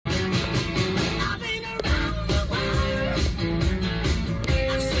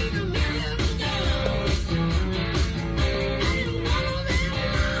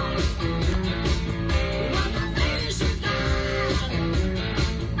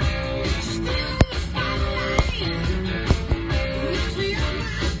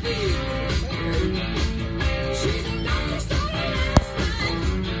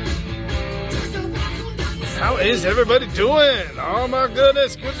is everybody doing? Oh my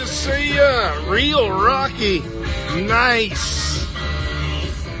goodness, good to see ya. Real Rocky. Nice.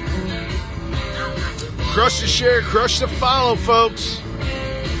 Crush the share, crush the follow, folks.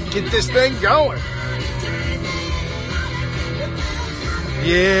 Get this thing going.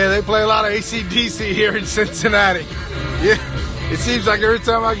 Yeah, they play a lot of AC/DC here in Cincinnati. Yeah, it seems like every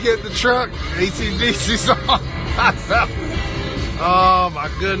time I get in the truck, AC/DC's on. Oh my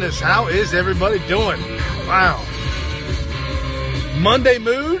goodness, how is everybody doing? Wow. Monday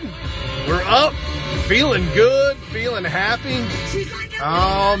mood, we're up, feeling good, feeling happy.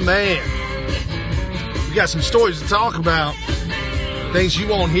 Oh man, we got some stories to talk about, things you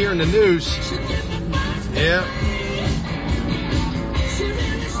won't hear in the news. Yeah.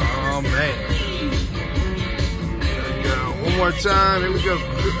 Oh man. There we go. One more time. Here we go.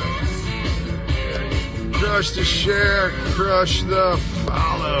 Crush the share, crush the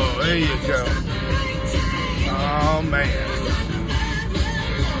follow. There you go. Oh man.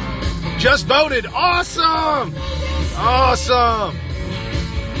 Just voted. Awesome. Awesome.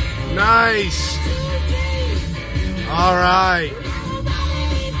 Nice. All right.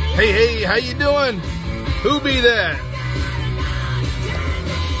 Hey, how you doing? Who be that?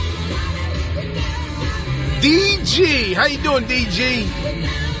 DG. How you doing, DG?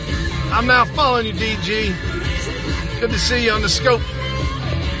 I'm now following you, DG. Good to see you on the scope.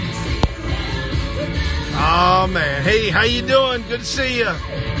 Oh, man. Hey, how you doing? Good to see you.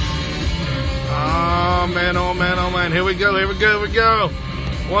 Oh, man, oh, man, oh, man. Here we go.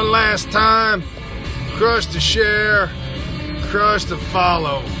 One last time. Crush the share. Crush the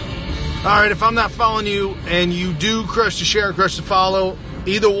follow. All right, if I'm not following you and you do crush the share, crush the follow,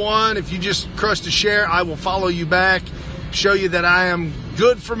 either one, if you just crush the share, I will follow you back, show you that I am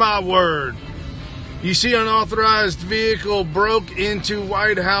good for my word. You see unauthorized vehicle broke into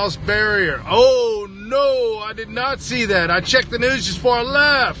White House barrier. Oh, no, I did not see that. I checked the news just before I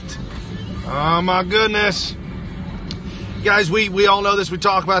left. Oh, my goodness. Guys, we all know this. We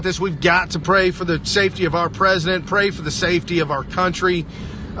talk about this. We've got to pray for the safety of our president, pray for the safety of our country.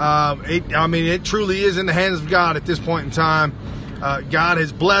 It truly is in the hands of God at this point in time. God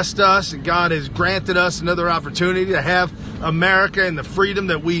has blessed us, and God has granted us another opportunity to have America and the freedom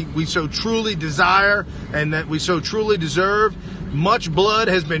that we so truly desire and that we so truly deserve. Much blood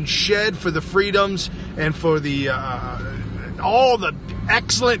has been shed for the freedoms and for the all the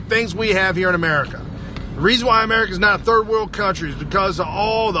excellent things we have here in America. The reason why America is not a third world country is because of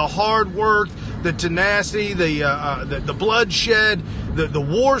all the hard work, the tenacity, the bloodshed, the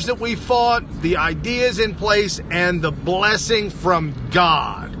wars that we fought, the ideas in place, and the blessing from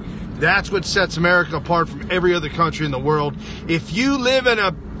God. That's what sets America apart from every other country in the world. If you live in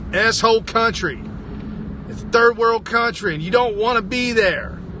a S-hole country, it's a third world country, and you don't want to be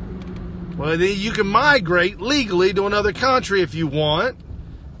there, well, then you can migrate legally to another country if you want.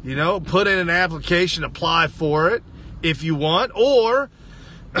 You know, put in an application, apply for it if you want, or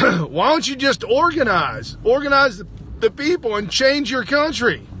why don't you just organize the people and change your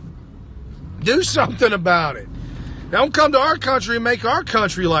country? Do something about it. Don't come to our country and make our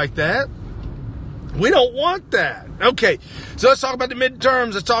country like that. We don't want that. Okay, so let's talk about the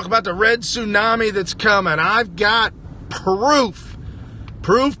midterms. Let's talk about the red tsunami that's coming. I've got proof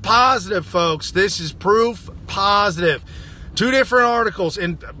positive, folks. This is proof positive. 2 different articles.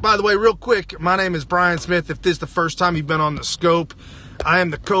 And by the way, real quick, my name is Brian Smith. If this is the first time you've been on the scope, I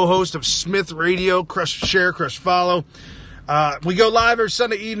am the co-host of SmythRadio. Crush, share, crush, follow. We go live every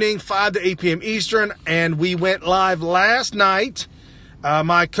Sunday evening, 5 to 8 p.m. Eastern, and we went live last night.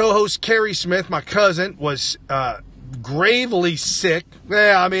 My co-host, Carrie Smith, my cousin, was gravely sick.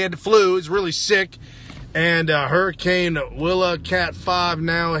 Yeah, I mean, the flu is really sick. And Hurricane Willa, Cat 5,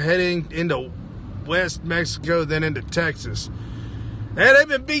 now heading into West Mexico, then into Texas. And they've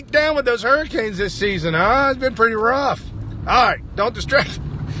been beat down with those hurricanes this season, huh? It's been pretty rough. All right, don't distract.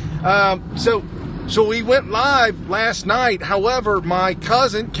 So we went live last night. However, my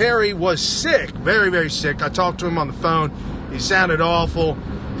cousin, Carrie, was sick, very, very sick. I talked to him on the phone. He sounded awful.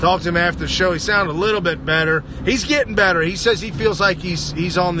 Talked to him after the show. He sounded a little bit better. He's getting better. He says he feels like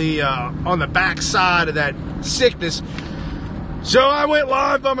he's on the backside of that sickness. So I went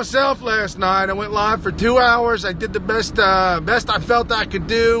live by myself last night. I went live for 2 hours. I did the best I felt I could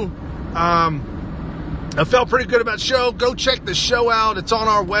do. I felt pretty good about the show. Go check the show out. It's on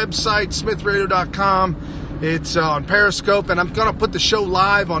our website, SmythRadio.com. It's on Periscope, and I'm going to put the show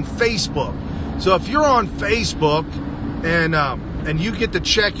live on Facebook. So if you're on Facebook and you get to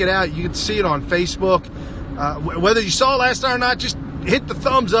check it out, you can see it on Facebook. Whether you saw it last night or not, just hit the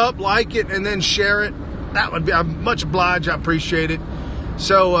thumbs up, like it, and then share it. That would be, I'm much obliged. I appreciate it.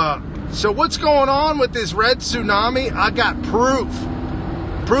 So So what's going on with this red tsunami? I got proof.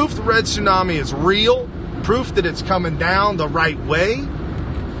 Proof the red tsunami is real. Proof that it's coming down the right way.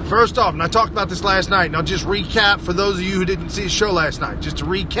 First off, and I talked about this last night, and I'll just recap for those of you who didn't see the show last night, just to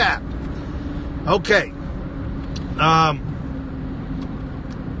recap. Okay.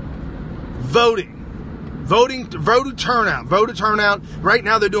 Voter turnout. Right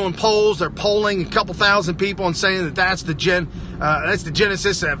now they're doing polls. They're polling a couple thousand people and saying that that's the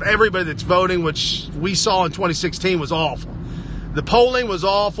genesis of everybody that's voting, which we saw in 2016 was awful. The polling was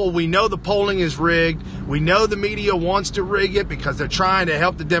awful. We know the polling is rigged. We know the media wants to rig it because they're trying to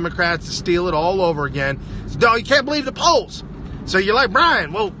help the Democrats to steal it all over again. So, no, you can't believe the polls. So you're like,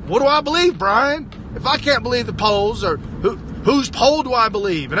 Brian, well, what do I believe, Brian? If I can't believe the polls, or whose poll do I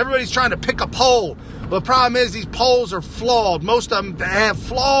believe? And everybody's trying to pick a poll. Well, the problem is these polls are flawed. Most of them have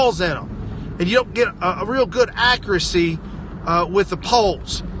flaws in them. And you don't get a real good accuracy with the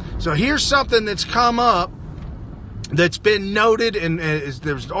polls. So here's something that's come up that's been noted, and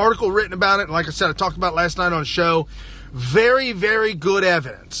there's an article written about it. Like I said, I talked about it last night on the show. Very, very good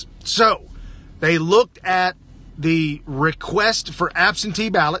evidence. So they looked at the request for absentee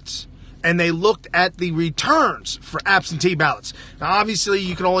ballots, and they looked at the returns for absentee ballots. Now, obviously,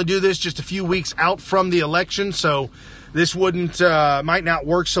 you can only do this just a few weeks out from the election, so this might not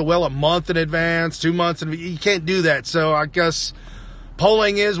work so well a month in advance, 2 months, and you can't do that. So I guess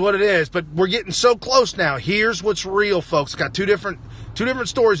polling is what it is, but we're getting so close now. Here's what's real, folks. Got two different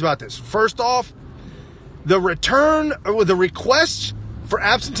stories about this. First off, the requests for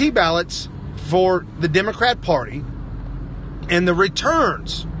absentee ballots for the Democrat Party and the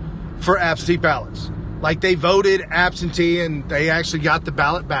returns for absentee ballots. Like they voted absentee and they actually got the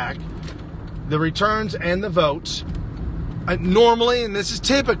ballot back. The returns and the votes normally, and this is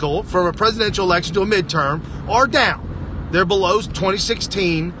typical from a presidential election to a midterm, are down. They're below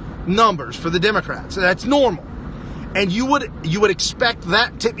 2016 numbers for the Democrats. So that's normal. And you would expect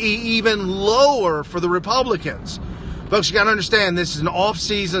that to be even lower for the Republicans. Folks, you got to understand this is an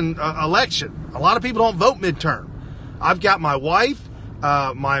off-season election. A lot of people don't vote midterm. I've got my wife,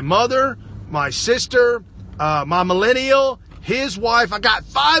 my mother, my sister, my millennial, his wife. I got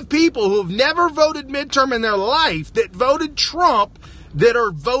 5 people who have never voted midterm in their life that voted Trump that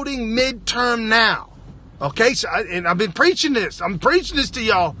are voting midterm now. Okay, so and I've been preaching this. I'm preaching this to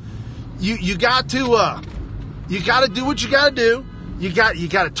y'all. You got to do what you got to do. You got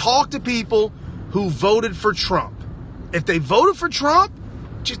to talk to people who voted for Trump. If they voted for Trump,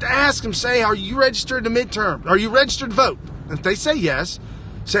 just ask them. Say, are you registered to midterm? Are you registered to vote? If they say yes,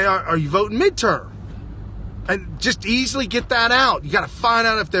 say, are you voting midterm? And just easily get that out. You got to find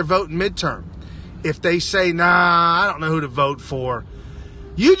out if they're voting midterm. If they say, nah, I don't know who to vote for,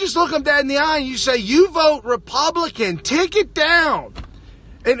 you just look them dead in the eye and you say, you vote Republican, tick it down.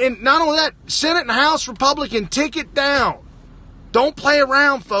 And not only that, Senate and House Republican, tick it down. Don't play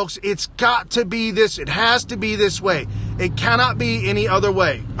around, folks. It's got to be this. It has to be this way. It cannot be any other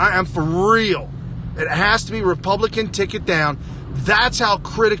way. I am for real. It has to be Republican, tick it down. That's how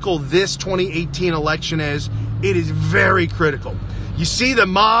critical this 2018 election is. It is very critical. You see the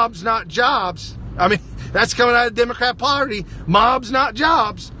mobs, not jobs. I mean, that's coming out of the Democrat Party. Mobs, not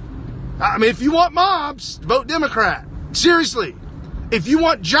jobs. I mean, if you want mobs, vote Democrat. Seriously. If you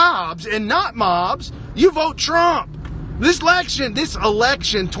want jobs and not mobs, you vote Trump. This election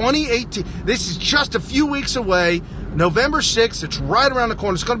 2018, this is just a few weeks away. November 6th, it's right around the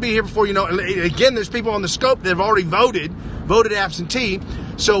corner. It's going to be here before you know it. Again, there's people on the scope that have already voted absentee.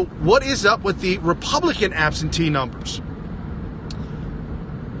 So what is up with the Republican absentee numbers?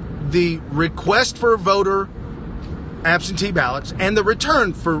 The request for voter absentee ballots and the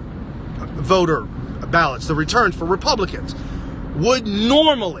return for voter ballots, the return for Republicans, would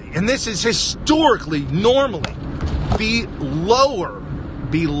normally, and this is historically normally, be lower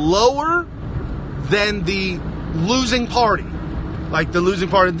than the losing party. Like the losing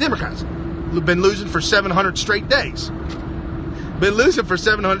party of the Democrats. Been losing for 700 straight days.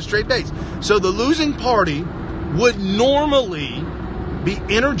 So the losing party would normally be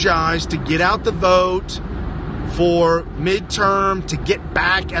energized to get out the vote for midterm, to get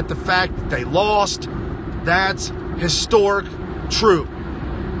back at the fact that they lost. That's historic true.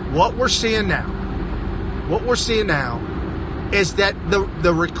 What we're seeing now is that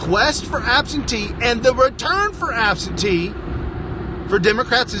the request for absentee and the return for absentee for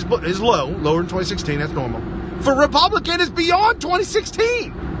Democrats is lower than 2016. That's normal. For Republican, it's beyond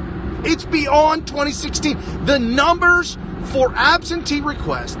 2016. It's beyond 2016. The numbers for absentee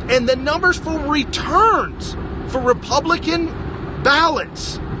requests and the numbers for returns for Republican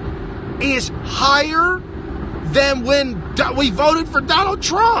ballots is higher than when we voted for Donald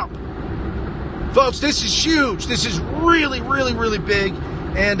Trump. Folks, this is huge. This is really, really, really big.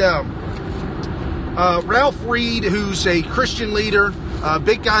 And Ralph Reed, who's a Christian leader,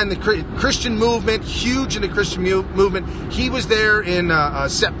 big guy in the Christian movement, huge in the Christian movement. He was there in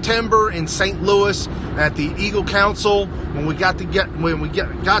September in St. Louis at the Eagle Council when we got together,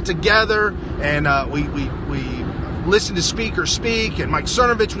 and we listened to speakers speak, and Mike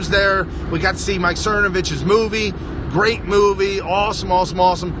Cernovich was there. We got to see Mike Cernovich's movie. Great movie, awesome.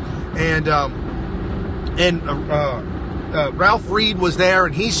 And Ralph Reed was there,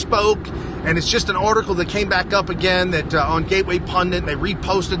 and he spoke. And it's just an article that came back up again that on Gateway Pundit. They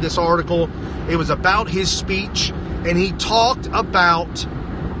reposted this article. It was about his speech, and he talked about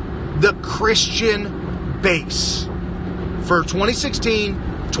the Christian base. For 2016,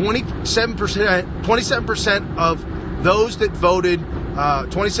 27% of those that voted,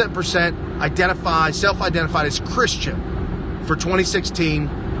 27% self-identified as Christian for 2016.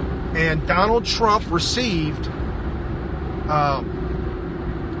 And Donald Trump received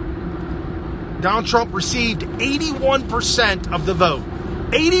 81% of the vote.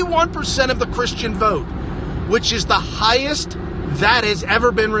 81% of the Christian vote, which is the highest that has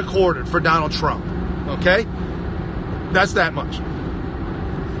ever been recorded for Donald Trump. Okay? That's that much.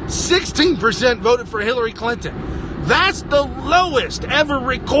 16% voted for Hillary Clinton. That's the lowest ever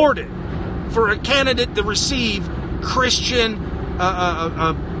recorded for a candidate to receive Christian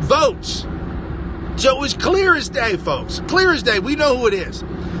votes. So it was clear as day, folks. Clear as day. We know who it is.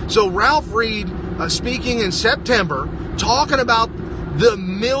 So Ralph Reed, speaking in September, talking about the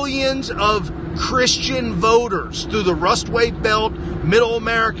millions of Christian voters through the Rustway Belt, Middle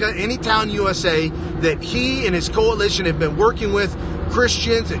America, Anytown, USA, that he and his coalition have been working with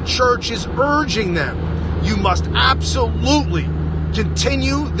Christians and churches, urging them, you must absolutely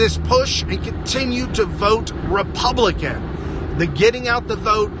continue this push and continue to vote Republican. The getting out the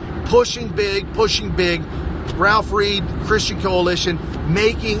vote, pushing big. Ralph Reed, Christian Coalition,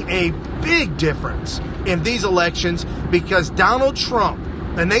 making a big difference in these elections because Donald Trump,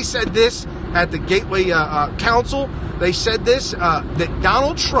 and they said this at the Gateway Council, they said this, that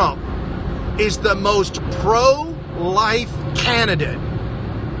Donald Trump is the most pro-life candidate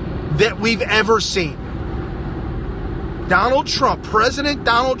that we've ever seen. President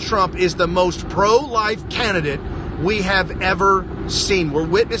Donald Trump is the most pro-life candidate we have ever seen. We're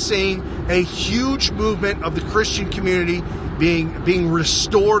witnessing a huge movement of the Christian community being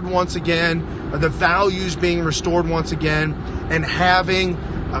restored once again, the values being restored once again, and having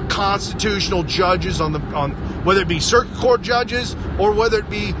constitutional judges on whether it be circuit court judges or whether it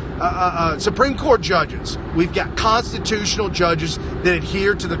be Supreme Court judges. We've got constitutional judges that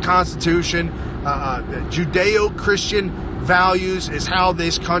adhere to the Constitution. Judeo-Christian values is how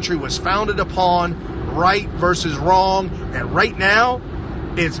this country was founded upon. Right versus wrong, and right now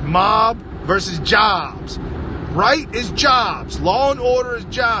it's mob versus jobs. Right is jobs, law and order is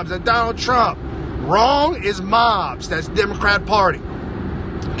jobs, that's Donald Trump. Wrong is mobs, that's the Democrat Party.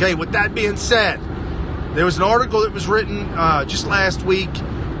 Okay, with that being said, there was an article that was written just last week,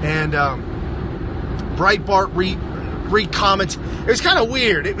 and Breitbart re-commented. It was kind of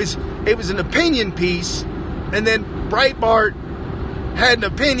weird. It was an opinion piece, and then Breitbart had an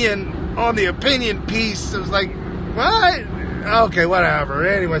opinion on the opinion piece. It was like, what? Okay, whatever.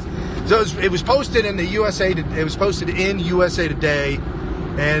 Anyways, so it was posted in the USA. It was posted in USA Today,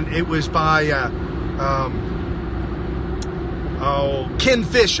 and it was by Ken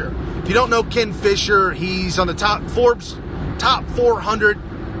Fisher. If you don't know Ken Fisher, he's on the Forbes top 400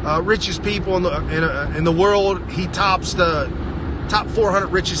 richest people in the world. He tops the top 400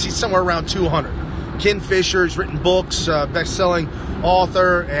 richest. He's somewhere around 200. Ken Fisher has written books, best-selling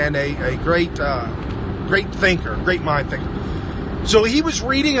author, and a great thinker, great mind thinker. So he was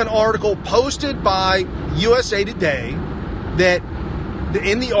reading an article posted by USA Today that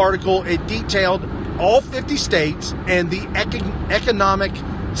in the article it detailed all 50 states and the economic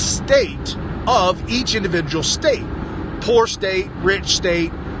state of each individual state. Poor state, rich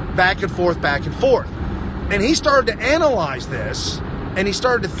state, back and forth. And he started to analyze this, and he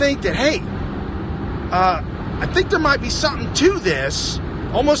started to think that, hey, I think there might be something to this,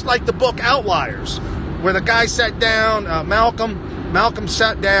 almost like the book Outliers, where the guy sat down, Malcolm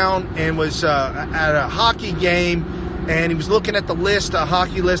sat down and was at a hockey game, and he was looking at the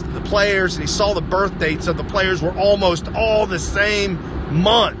hockey list of the players, and he saw the birth dates of the players were almost all the same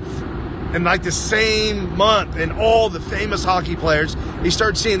month, and like the same month, and all the famous hockey players. He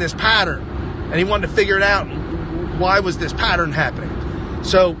started seeing this pattern, and he wanted to figure it out. Why was this pattern happening?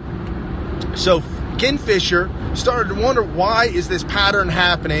 So Ken Fisher started to wonder, why is this pattern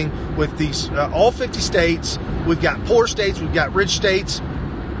happening with these all 50 states? We've got poor states, we've got rich states,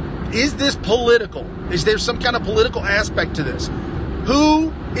 is this political? Is there some kind of political aspect to this?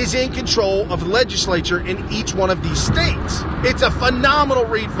 Who is in control of the legislature in each one of these states? It's a phenomenal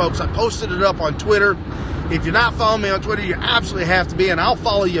read, folks. I posted it up on Twitter. If you're not following me on Twitter, you absolutely have to be, and I'll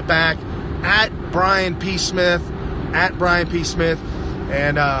follow you back at Brian P. Smith, And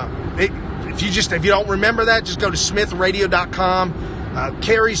if you don't remember that, just go to SmythRadio.com.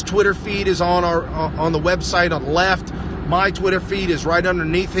 Carrie's Twitter feed is on the website on the left. My Twitter feed is right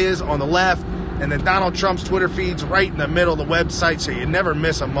underneath his on the left. And then Donald Trump's Twitter feed's right in the middle of the website, so you never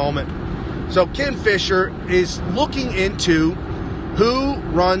miss a moment. So Ken Fisher is looking into who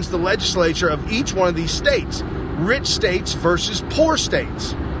runs the legislature of each one of these states. Rich states versus poor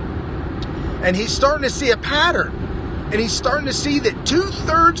states. And he's starting to see a pattern. And he's starting to see that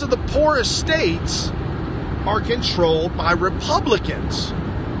 2/3 of the poorest states are controlled by Republicans.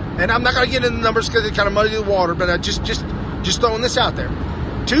 And I'm not going to get into the numbers because they kind of muddy the water, but I just throwing this out there.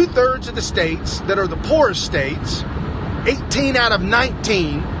 2/3 of the states that are the poorest states, 18 out of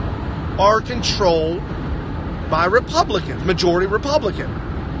 19, are controlled by Republicans, majority Republican.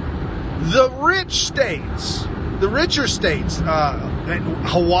 The rich states, the richer states,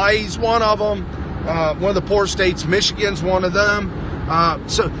 Hawaii's one of them, one of the poor states, Michigan's one of them.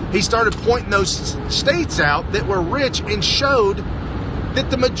 So he started pointing those states out that were rich and showed that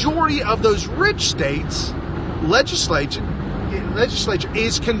the majority of those rich states' legislature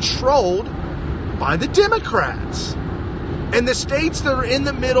is controlled by the Democrats. And the states that are in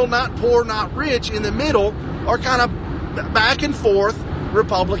the middle, not poor, not rich, in the middle, are kind of back and forth,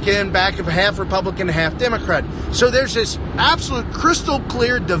 Republican, back of half Republican, half Democrat. So there's this absolute crystal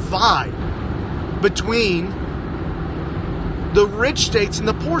clear divide between the rich states and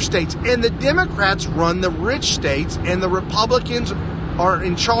the poor states. And the Democrats run the rich states, and the Republicans are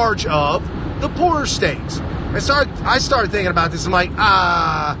in charge of the poorer states. And so I started thinking about this. I'm like,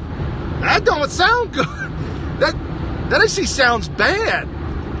 that don't sound good. That actually sounds bad.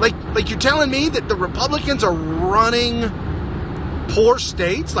 Like you're telling me that the Republicans are running poor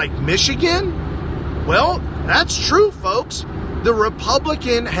states like Michigan? Well, that's true, folks. The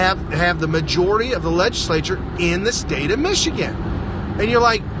Republican have the majority of the legislature in the state of Michigan. And you're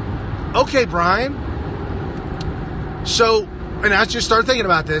like, okay, Brian. So, and I just started thinking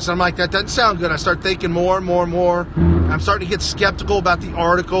about this. I'm like, that doesn't sound good. I start thinking more and more and more. I'm starting to get skeptical about the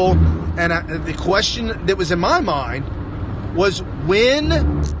article. And the question that was in my mind was,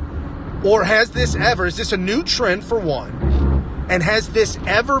 when, or has this ever, is this a new trend for one? And has this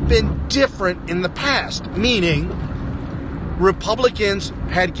ever been different in the past? Meaning, Republicans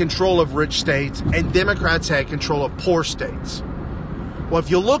had control of rich states and Democrats had control of poor states. Well, if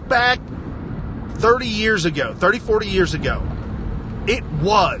you look back 30 years ago, 30, 40 years ago, it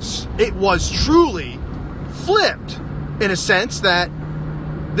was truly flipped in a sense that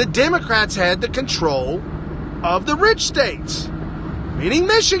the Democrats had the control of the rich states, meaning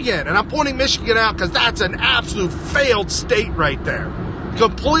Michigan. And I'm pointing Michigan out because that's an absolute failed state right there.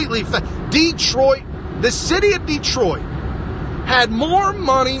 Completely Detroit, the city of Detroit, had more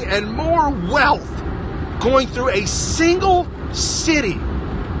money and more wealth going through a single city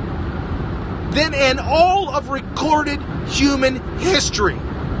than in all of recorded human history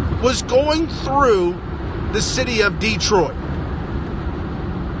was going through the city of Detroit.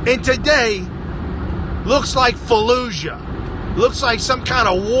 And today looks like Fallujah. Looks like some kind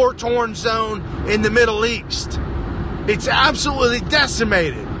of war-torn zone in the Middle East. It's absolutely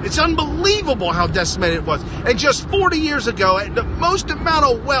decimated. It's unbelievable how decimated it was. And just 40 years ago, the most amount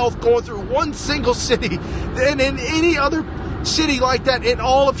of wealth going through one single city than in any other city like that in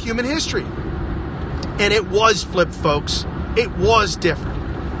all of human history. And it was flipped, folks. It was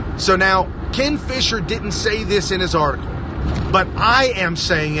different. So now, Ken Fisher didn't say this in his article, but I am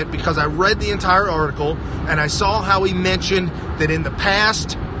saying it because I read the entire article and I saw how he mentioned that in the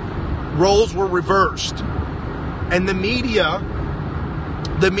past, roles were reversed. And the media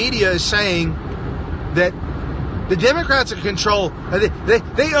is saying that the Democrats are in control.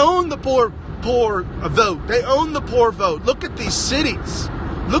 They own the poor vote. They own the poor vote. Look at these cities.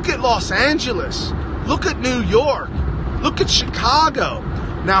 Look at Los Angeles. Look at New York. Look at Chicago.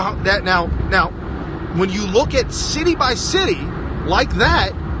 Now, when you look at city by city like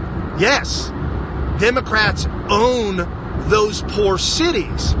that, yes, Democrats own those poor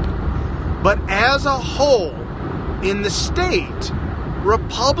cities. But as a whole, in the state,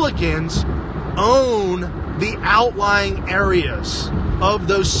 Republicans own the outlying areas of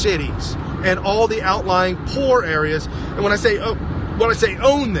those cities and all the outlying poor areas. And when I say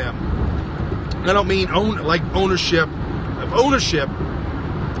own them, I don't mean own like ownership,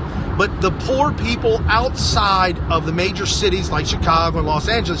 But the poor people outside of the major cities like Chicago and Los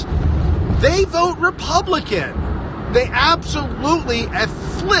Angeles, they vote Republican. They absolutely have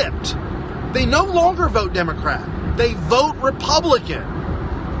flipped. They no longer vote Democrat. They vote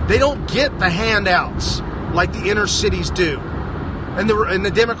Republican. They don't get the handouts like the inner cities do. And the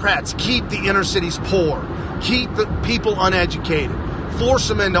Democrats keep the inner cities poor, keep the people uneducated, force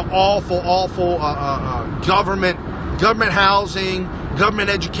them into awful government housing, government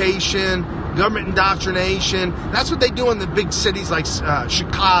education, government indoctrination. That's what they do in the big cities like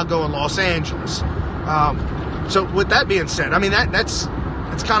Chicago and Los Angeles. So with that being said, I mean, that's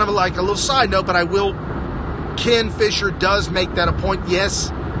kind of like a little side note, but Ken Fisher does make that a point. Yes,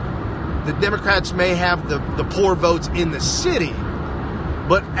 the Democrats may have the poor votes in the city,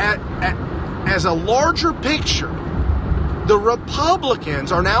 but as a larger picture, the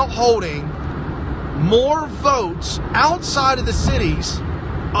Republicans are now holding more votes outside of the cities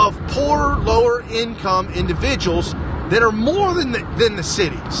of poor, lower income individuals that are more than the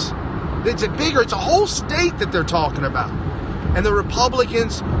cities. It's a whole state that they're talking about. And the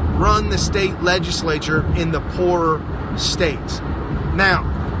Republicans run the state legislature in the poorer states. Now,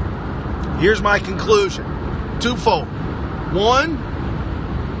 here's my conclusion. Twofold. One,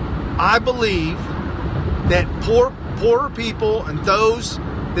 I believe that poorer people and those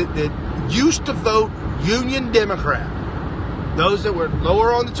that used to vote Union Democrat, those that were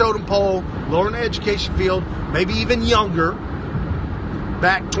lower on the totem pole, lower in the education field, maybe even younger,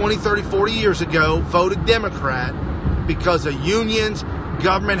 back 20, 30, 40 years ago, voted Democrat because of unions,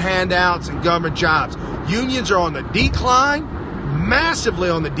 government handouts, and government jobs. Unions are on the decline, massively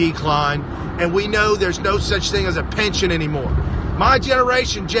on the decline, and we know there's no such thing as a pension anymore. My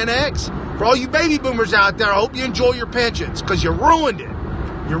generation, Gen X, for all you baby boomers out there, I hope you enjoy your pensions because you ruined it.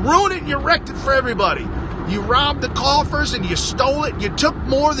 You ruined it and you wrecked it for everybody. You robbed the coffers and you stole it. You took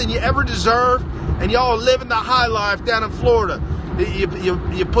more than you ever deserved, and y'all are living the high life down in Florida.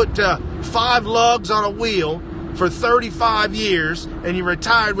 You put 5 lugs on a wheel for 35 years, and you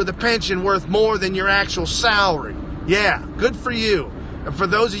retired with a pension worth more than your actual salary. Yeah, good for you. And for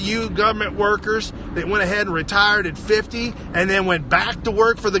those of you government workers that went ahead and retired at 50 and then went back to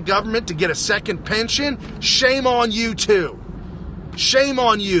work for the government to get a second pension, shame on you too. Shame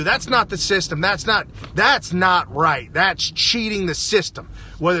on you. That's not the system. That's not right. That's cheating the system.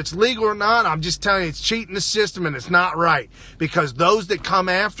 Whether it's legal or not, I'm just telling you, it's cheating the system and it's not right. Because those that come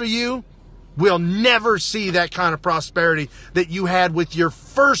after you will never see that kind of prosperity that you had with your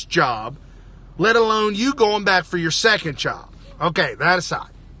first job, let alone you going back for your second job. Okay, that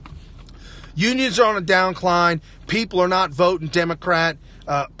aside. Unions are on a downcline. People are not voting Democrat.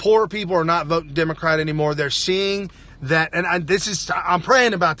 Poor people are not voting Democrat anymore. They're seeing that, and I'm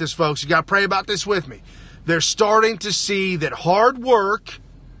praying about this, folks. You got to pray about this with me. They're starting to see that hard work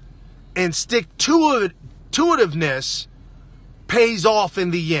and stick-to-itiveness pays off in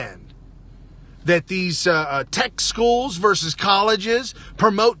the end. That these tech schools versus colleges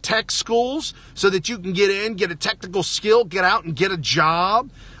promote tech schools so that you can get in, get a technical skill, get out and get a job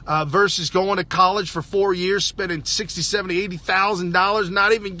versus going to college for 4 years, spending $60,000, $70,000,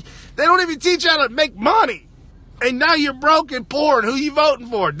 $80,000. They don't even teach you how to make money. And now you're broke and poor. And who you voting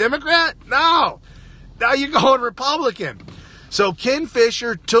for? Democrat? No. Now you're going Republican. So Ken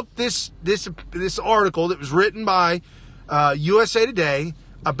Fisher took this article that was written by USA Today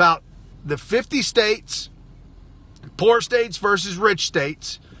about the 50 states, poor states versus rich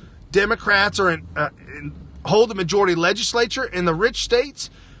states. Democrats hold the majority legislature in the rich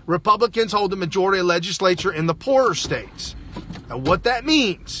states. Republicans hold the majority legislature in the poorer states. Now, what that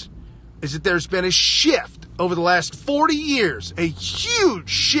means is that there's been a shift over the last 40 years, a huge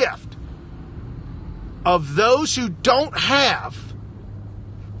shift of those who don't have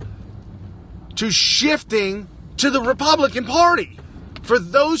to shifting to the Republican Party. For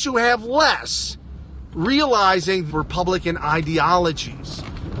those who have less, realizing Republican ideologies.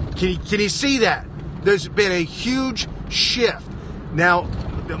 Can you see that? There's been a huge shift. Now,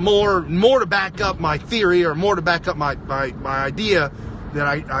 more to back up my theory, or more to back up my idea that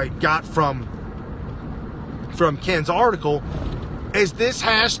I got from Ken's article, is this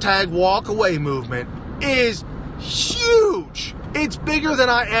hashtag WalkAway movement is huge. It's bigger than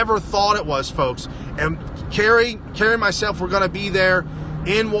I ever thought it was, folks. And Carrie and myself, we're going to be there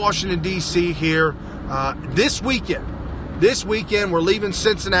in Washington, D.C. here this weekend. This weekend, we're leaving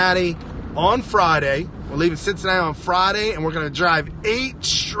Cincinnati on Friday. We're leaving Cincinnati on Friday, and we're going to drive 8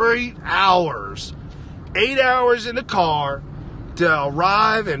 straight hours. 8 hours in the car to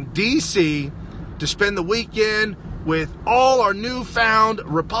arrive in D.C. to spend the weekend with all our newfound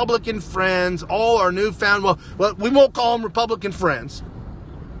Republican friends, all our newfound, well, we won't call them Republican friends.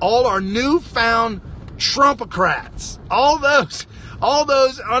 all our newfound Trumpocrats, all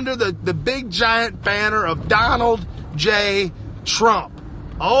those under the big giant banner of Donald J. Trump.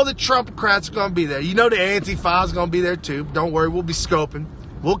 All the Trumpocrats are going to be there. You know the Antifa is going to be there too. Don't worry, we'll be scoping.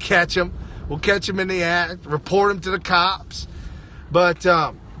 We'll catch them. We'll catch them in the act, report them to the cops. But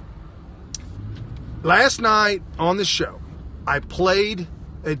last night on the show, I played,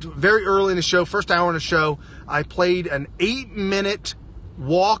 very early in the show, first hour in the show, I played an 8-minute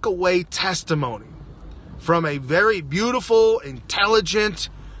WalkAway testimony from a very beautiful, intelligent,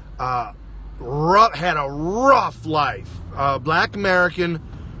 had a rough life, black American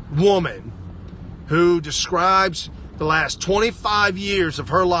woman who describes the last 25 years of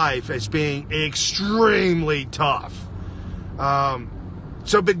her life as being extremely tough.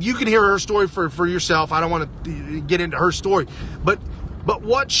 But you can hear her story for yourself. I don't want to get into her story. But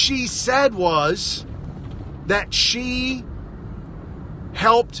what she said was that she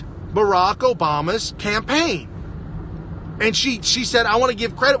helped Barack Obama's campaign. And she said, I want to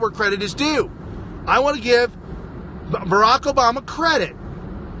give credit where credit is due. I want to give Barack Obama credit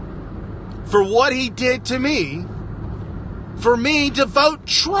for what he did to me, for me to vote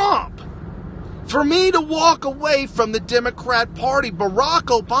Trump, for me to walk away from the Democrat Party. Barack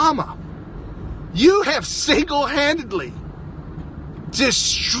Obama, you have single-handedly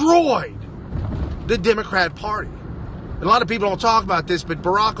destroyed the Democrat Party. A lot of people don't talk about this, but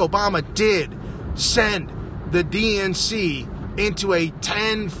Barack Obama did send the DNC into a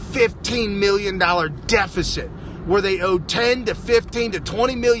 $10-15 million deficit where they owed $10 to $15 to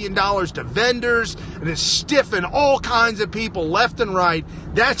 $20 million to vendors and is stiffing all kinds of people left and right.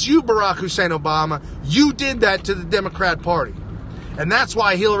 That's you, Barack Hussein Obama. You did that to the Democrat Party. And that's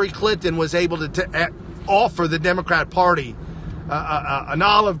why Hillary Clinton was able to offer the Democrat Party an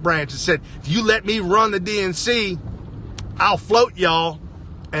olive branch and said, if you let me run the DNC, I'll float y'all.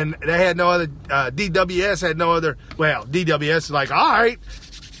 And they had no other, DWS had no other, well, DWS is like, all right,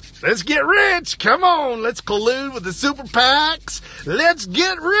 let's get rich. Come on, let's collude with the super PACs. Let's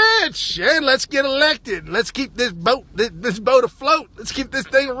get rich and let's get elected. Let's keep this boat afloat. Let's keep this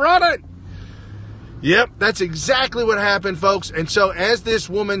thing running. Yep, that's exactly what happened, folks. And so as this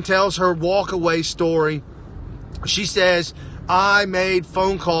woman tells her WalkAway story, she says, I made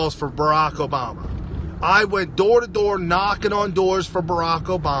phone calls for Barack Obama. I went door to door knocking on doors for Barack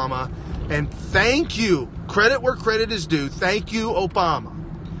Obama. And thank you, credit where credit is due, thank you, Obama,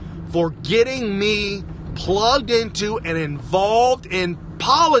 for getting me plugged into and involved in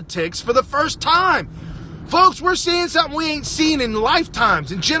politics for the first time. Folks, we're seeing something we ain't seen in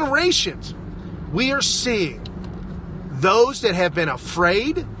lifetimes, in generations. We are seeing those that have been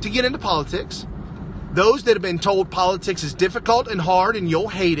afraid to get into politics, those that have been told politics is difficult and hard and you'll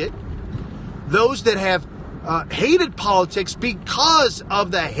hate it, those that have hated politics because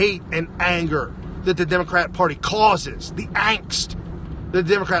of the hate and anger that the Democrat Party causes, the angst that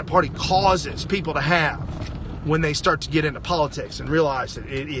the Democrat Party causes people to have when they start to get into politics and realize that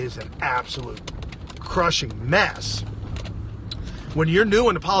it is an absolute crushing mess. When you're new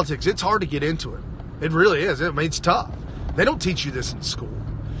into politics, it's hard to get into it. It really is. I mean, it's tough. They don't teach you this in school.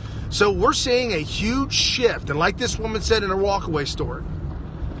 So we're seeing a huge shift. And like this woman said in her WalkAway story,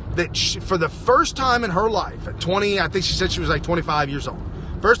 that for the first time in her life at 20, I think she said she was like 25 years old.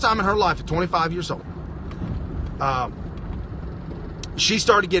 First time in her life at 25 years old, she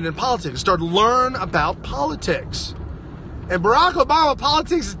started getting in politics, started to learn about politics. And Barack Obama,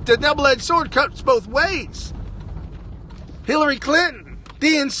 politics is the double-edged sword, cuts both ways. Hillary Clinton,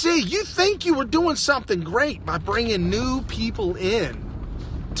 DNC, you think you were doing something great by bringing new people in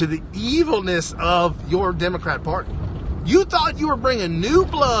to the evilness of your Democrat Party. You thought you were bringing new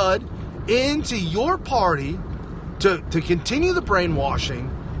blood into your party to continue the brainwashing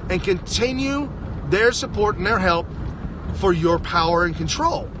and continue their support and their help for your power and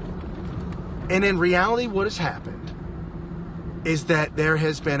control. And in reality, what has happened is that there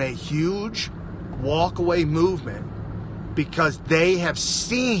has been a huge walkaway movement because they have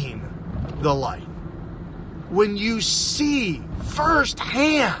seen the light. When you see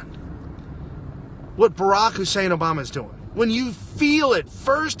firsthand what Barack Hussein Obama is doing, when you feel it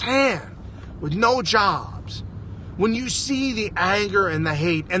firsthand with no jobs, when you see the anger and the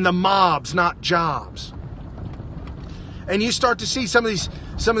hate and the mobs, not jobs, and you start to see some of these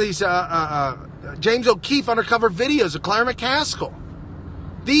James O'Keefe undercover videos of Claire McCaskill,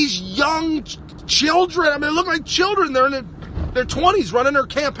 these young children, I mean, they look like children, they're in their 20s running their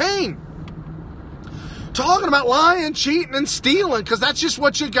campaign, talking about lying, cheating, and stealing, because that's just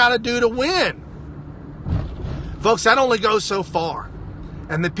what you got to do to win. Folks, that only goes so far.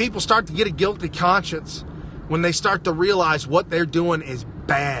 And the people start to get a guilty conscience when they start to realize what they're doing is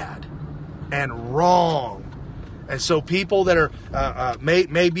bad and wrong. And so people that are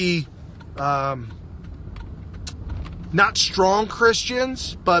maybe not strong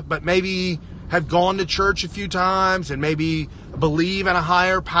Christians, but maybe have gone to church a few times and maybe believe in a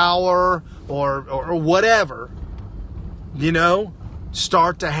higher power or whatever,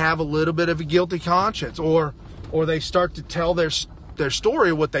 start to have a little bit of a guilty conscience, or they start to tell their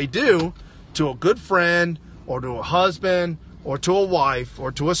story of what they do to a good friend or to a husband or to a wife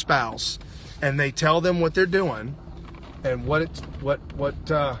or to a spouse, and they tell them what they're doing and what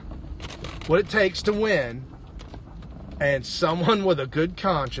it takes to win, and someone with a good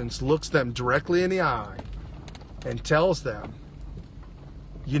conscience looks them directly in the eye and tells them,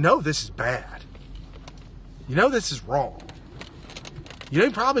 this is bad. This is wrong.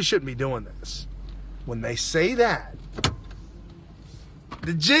 You probably shouldn't be doing this. When they say that,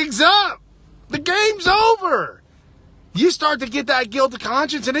 the jig's up. The game's over. You start to get that guilty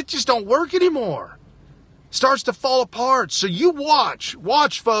conscience and it just don't work anymore. Starts to fall apart. So you watch,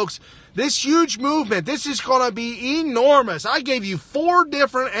 folks. This huge movement, this is going to be enormous. I gave you 4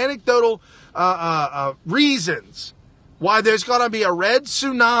 different anecdotal reasons why there's going to be a red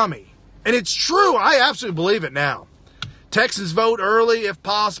tsunami. And it's true. I absolutely believe it now. Texans vote early if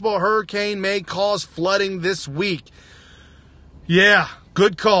possible. Hurricane may cause flooding this week. Yeah,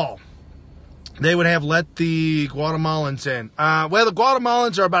 good call. They would have let the Guatemalans in. The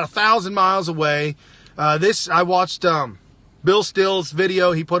Guatemalans are about 1,000 miles away. I watched Bill Still's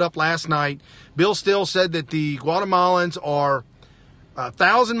video he put up last night. Bill Still said that the Guatemalans are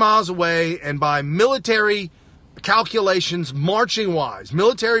 1,000 miles away, and by military calculations,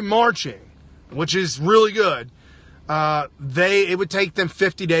 military marching, which is really good, it would take them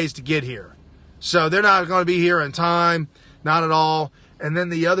 50 days to get here. So they're not going to be here in time, not at all. And then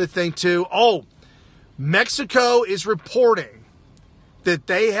the other thing too, Mexico is reporting that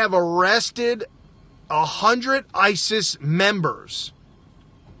they have arrested 100 ISIS members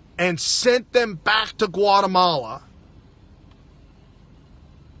and sent them back to Guatemala.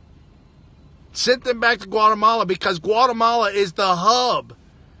 Because Guatemala is the hub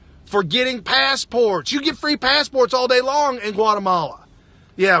for getting passports. You get free passports all day long in Guatemala.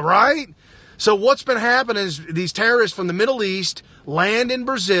 Yeah, right? So what's been happening is these terrorists from the Middle East land in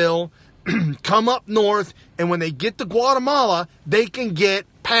Brazil, come up north, and when they get to Guatemala, they can get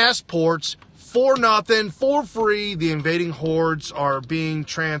passports for nothing, for free. The invading hordes are being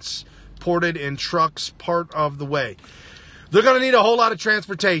transported in trucks part of the way. They're going to need a whole lot of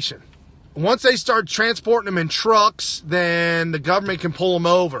transportation. Once they start transporting them in trucks, then the government can pull them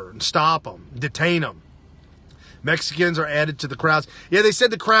over and stop them, detain them. Mexicans are added to the crowds. Yeah, they said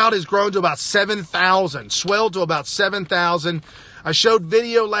the crowd has grown to about 7,000, swelled to about 7,000. I showed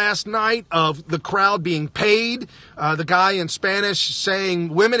video last night of the crowd being paid. The guy in Spanish saying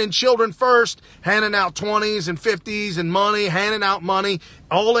women and children first, handing out 20s and 50s and money, handing out money,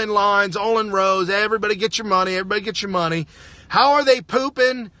 all in lines, all in rows. Everybody get your money. Everybody get your money. How are they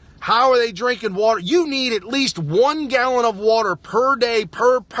pooping? How are they drinking water? You need at least 1 gallon of water per day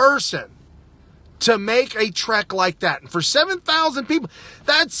per person to make a trek like that. And for 7,000 people,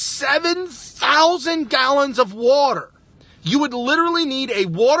 that's 7,000 gallons of water. You would literally need a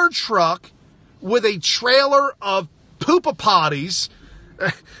water truck with a trailer of poopa potties,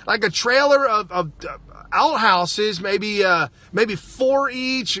 like a trailer of outhouses, maybe 4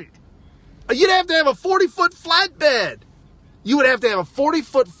 each. You'd have to have a 40-foot flatbed. You would have to have a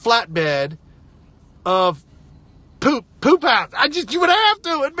 40-foot flatbed of poop house. You would have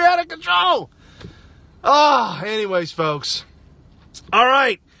to. It'd be out of control. Anyways, folks. All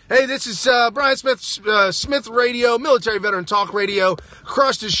right. Hey, this is Brian Smith, SmythRadio, Military Veteran Talk Radio.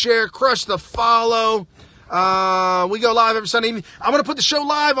 Crush the share, crush the follow. We go live every Sunday evening. I'm going to put the show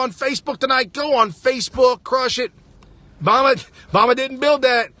live on Facebook tonight. Go on Facebook, crush it. Obama didn't build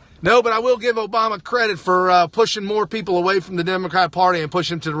that. No, but I will give Obama credit for pushing more people away from the Democrat Party and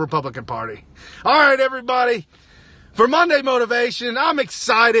pushing them to the Republican Party. All right, everybody. For Monday Motivation, I'm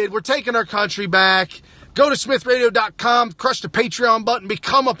excited. We're taking our country back. Go to SmythRadio.com, crush the Patreon button,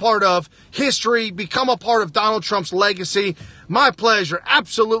 become a part of history, become a part of Donald Trump's legacy. My pleasure,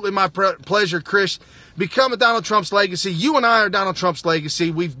 absolutely my pleasure, Chris. Become a Donald Trump's legacy. You and I are Donald Trump's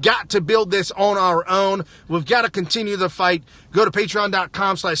legacy. We've got to build this on our own. We've got to continue the fight. Go to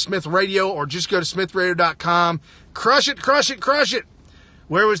patreon.com/SmythRadio or just go to SmythRadio.com. Crush it, crush it, crush it.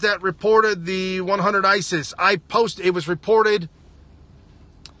 Where was that reported? The 100 ISIS. It was reported.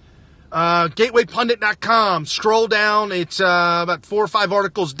 GatewayPundit.com. Scroll down. It's about 4 or 5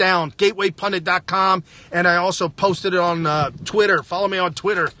 articles down. GatewayPundit.com. And I also posted it on Twitter. Follow me on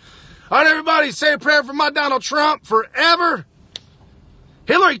Twitter. All right, everybody, say a prayer for my Donald Trump forever.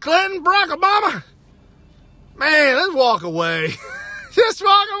 Hillary Clinton, Barack Obama. Man, let's walk away. Just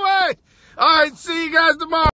walk away. All right, see you guys tomorrow.